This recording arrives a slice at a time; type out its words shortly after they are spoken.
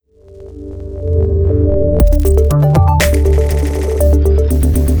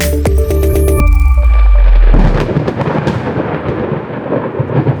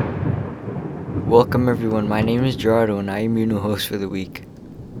Welcome everyone, my name is Gerardo and I am your new host for the week.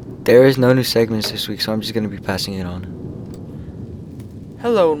 There is no new segments this week, so I'm just going to be passing it on.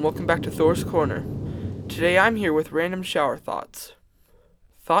 Hello and welcome back to Thor's Corner. Today I'm here with random shower thoughts.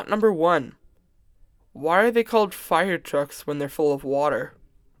 Thought number 1. Why are they called fire trucks when they're full of water?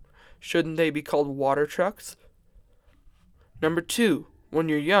 Shouldn't they be called water trucks? Number 2. When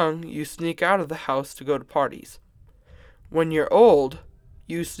you're young, you sneak out of the house to go to parties. When you're old,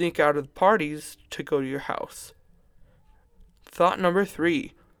 you sneak out of the parties to go to your house. Thought number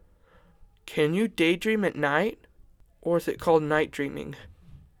 3. Can you daydream at night? Or is it called night dreaming?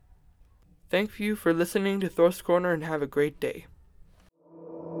 Thank you for listening to Thor's Corner and have a great day.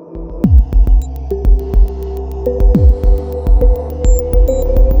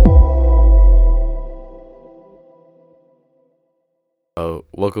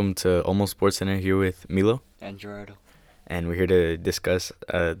 Welcome to Almost Sports Center here with Milo. And Gerardo. And we're here to discuss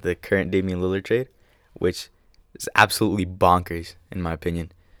the current Damian Lillard trade, which is absolutely bonkers in my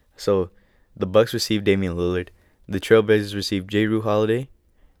opinion. So the Bucks received Damian Lillard. The Trailblazers received Jrue Holiday,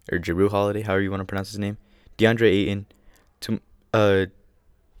 however you want to pronounce his name, DeAndre Ayton,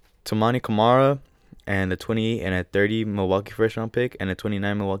 Toumani Camara, and a 28 and a 30 Milwaukee first-round pick and a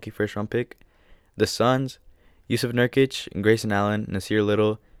 29 Milwaukee first-round pick. The Suns, Yusuf Nurkic, Grayson Allen, Nasir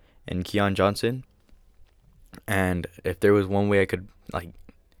Little, and Keon Johnson. And if there was one way I could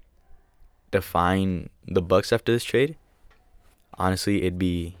define the Bucks after this trade, honestly, it'd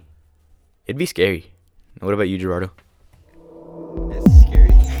be scary. What about you, Gerardo? It's scary.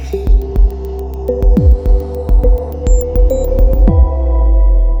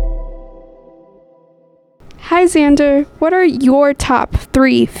 Hi, Xander. What are your top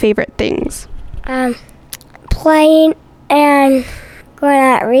 3 favorite things? Playing and going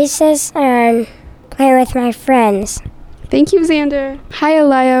at recess and playing with my friends. Thank you, Xander. Hi,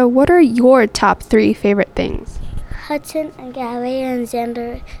 Elia. What are your top 3 favorite things? Hudson and Galley and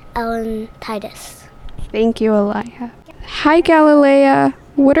Xander, Ellen, Titus. Thank you, Elia. Hi, Galilea.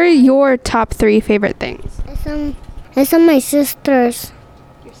 What are your top 3 favorite things? It's my sisters.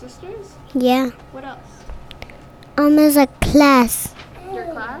 Your sisters? Yeah. What else? There's a class. Your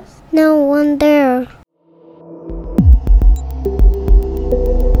class? No one there.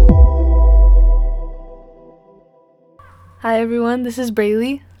 Hi everyone, this is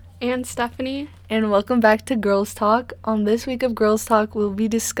Braylee, And Stephanie. and welcome back to Girls Talk. On this week of Girls Talk, we'll be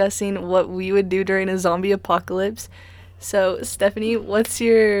discussing what we would do during a zombie apocalypse. So, Stephanie, what's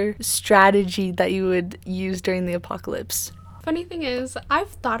your strategy that you would use during the apocalypse? Funny thing is,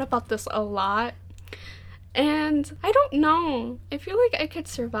 I've thought about this a lot. And I don't know. I feel like I could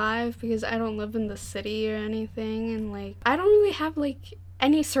survive because I don't live in the city or anything. And, I don't really have,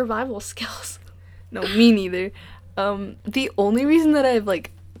 any survival skills. No, me neither. The only reason that I've,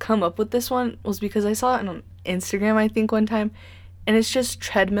 come up with this one was because I saw it on Instagram, I think, one time. And it's just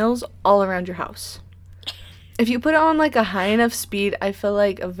treadmills all around your house. If you put it on, a high enough speed, I feel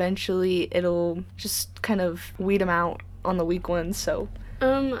like eventually it'll just kind of weed them out on the weak ones, so...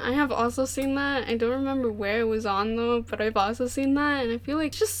 I have also seen that. I don't remember where it was on, though, but I've also seen that. And I feel like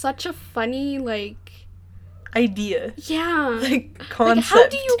it's just such a funny, idea. yeah. Concept. How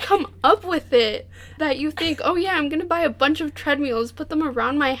do you come up with it that you think, oh yeah, I'm gonna buy a bunch of treadmills, put them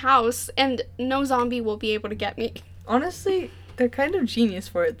around my house, and no zombie will be able to get me? Honestly, they're kind of genius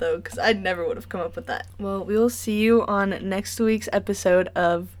for it, though, because I never would have come up with that. Well, we will see you on next week's episode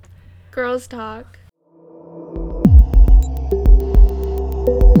of Girls Talk.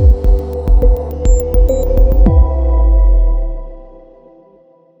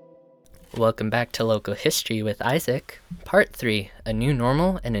 Welcome back to Local History with Isaac. Part 3, A New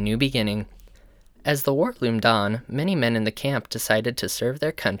Normal and a New Beginning. As the war loomed on, many men in the camp decided to serve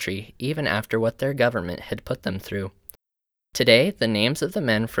their country even after what their government had put them through. Today, the names of the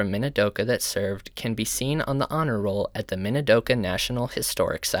men from Minidoka that served can be seen on the honor roll at the Minidoka National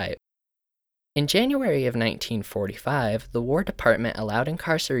Historic Site. In January of 1945, the War Department allowed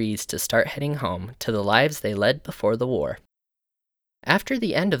incarcerees to start heading home to the lives they led before the war. After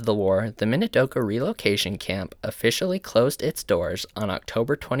the end of the war, the Minidoka Relocation Camp officially closed its doors on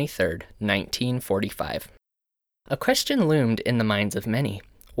October 23, 1945. A question loomed in the minds of many.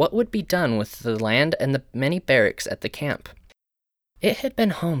 What would be done with the land and the many barracks at the camp? It had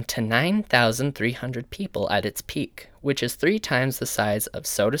been home to 9,300 people at its peak, which is 3 times the size of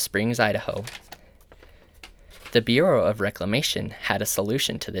Soda Springs, Idaho. The Bureau of Reclamation had a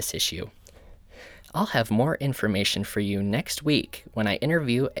solution to this issue. I'll have more information for you next week when I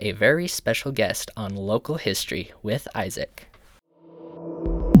interview a very special guest on Local History with Isaac.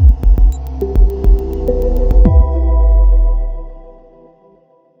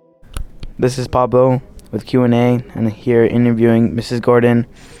 This is Pablo with Q&A, and here interviewing Mrs. Gordon.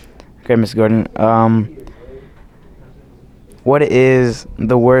 Okay, Mrs. Gordon. What is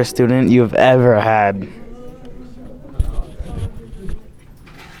the worst student you've ever had?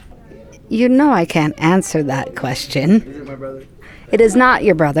 You know I can't answer that question. Is it my brother? It is not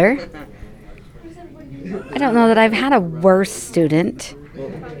your brother. I don't know that I've had a worst student.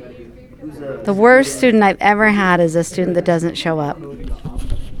 The worst student I've ever had is a student that doesn't show up.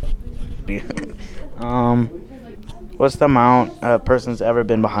 What's the amount a person's ever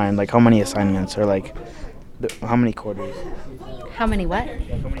been behind? Like, how many assignments, or like, how many quarters? How many what?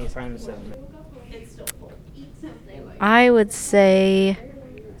 Like, how many assignments have been? I would say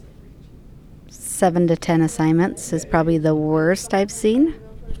 7 to 10 assignments is probably the worst I've seen.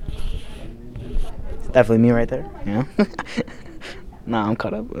 It's definitely me right there. Yeah. Nah, I'm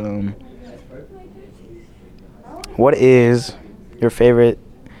caught up. What is your favorite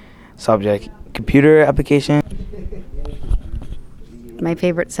subject? Computer application? My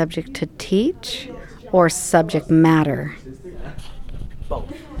favorite subject to teach or subject matter?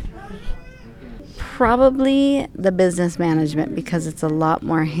 Both. Probably the business management, because it's a lot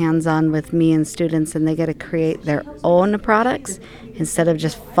more hands-on with me and students, and they get to create their own products instead of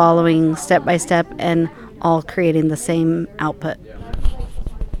just following step by step and all creating the same output.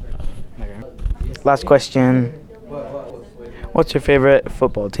 Last question. What's your favorite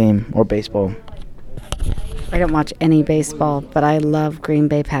football team or baseball? I don't watch any baseball, but I love Green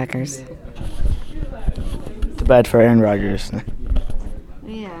Bay Packers. Too bad for Aaron Rodgers.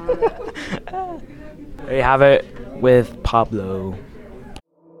 Yeah. There you have it with Pablo.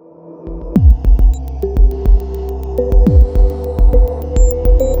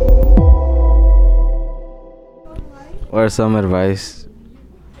 What are some advice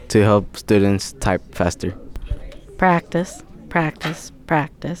to help students type faster? Practice, practice,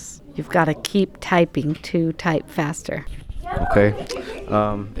 practice. You've got to keep typing to type faster. Okay.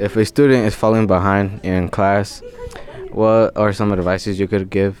 If a student is falling behind in class, what are some advices you could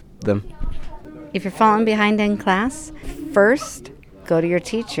give them? If you're falling behind in class, first go to your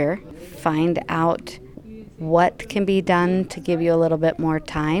teacher, find out what can be done to give you a little bit more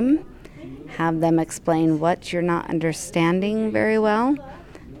time, have them explain what you're not understanding very well,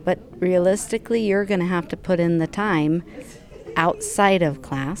 but realistically you're going to have to put in the time outside of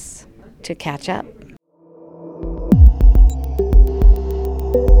class to catch up.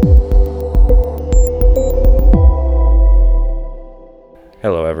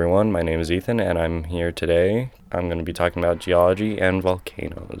 Hello everyone, my name is Ethan and I'm here today. I'm going to be talking about geology and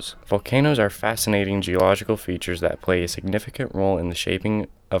volcanoes. Volcanoes are fascinating geological features that play a significant role in the shaping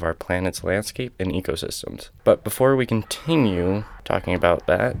of our planet's landscape and ecosystems. But before we continue talking about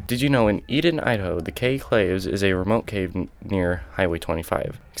that, did you know in Eden, Idaho, the Cave Caves is a remote cave near Highway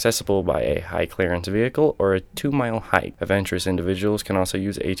 25, accessible by a high-clearance vehicle or a 2-mile hike. Adventurous individuals can also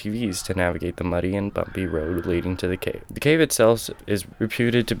use ATVs to navigate the muddy and bumpy road leading to the cave. The cave itself is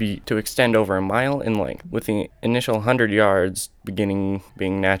reputed to extend over a mile in length, with the initial 100 yards being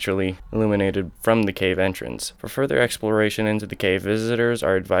naturally illuminated from the cave entrance. For further exploration into the cave, visitors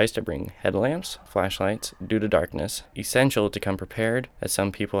are advised to bring headlamps, flashlights, due to darkness, essential to come prepared, as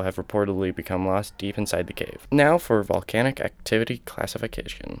some people have reportedly become lost deep inside the cave. Now for volcanic activity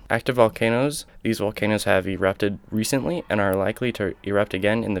classification. Active volcanoes. These volcanoes have erupted recently and are likely to erupt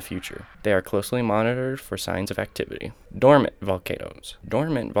again in the future. They are closely monitored for signs of activity. Dormant volcanoes.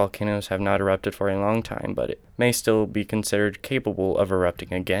 Dormant volcanoes have not erupted for a long time, but it may still be considered capable of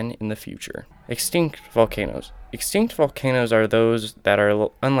erupting again in the future. Extinct volcanoes. Extinct volcanoes are those that are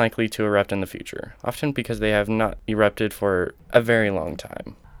unlikely to erupt in the future, often because they have not erupted for a very long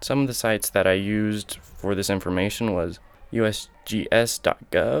time. Some of the sites that I used for this information was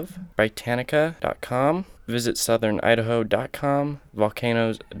usgs.gov, Britannica.com, visitsouthern-idaho.com,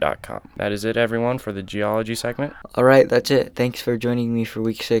 volcanoes.com. That is it, everyone, for the geology segment. Alright, that's it. Thanks for joining me for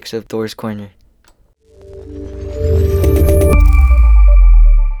week 6 of Thor's Corner.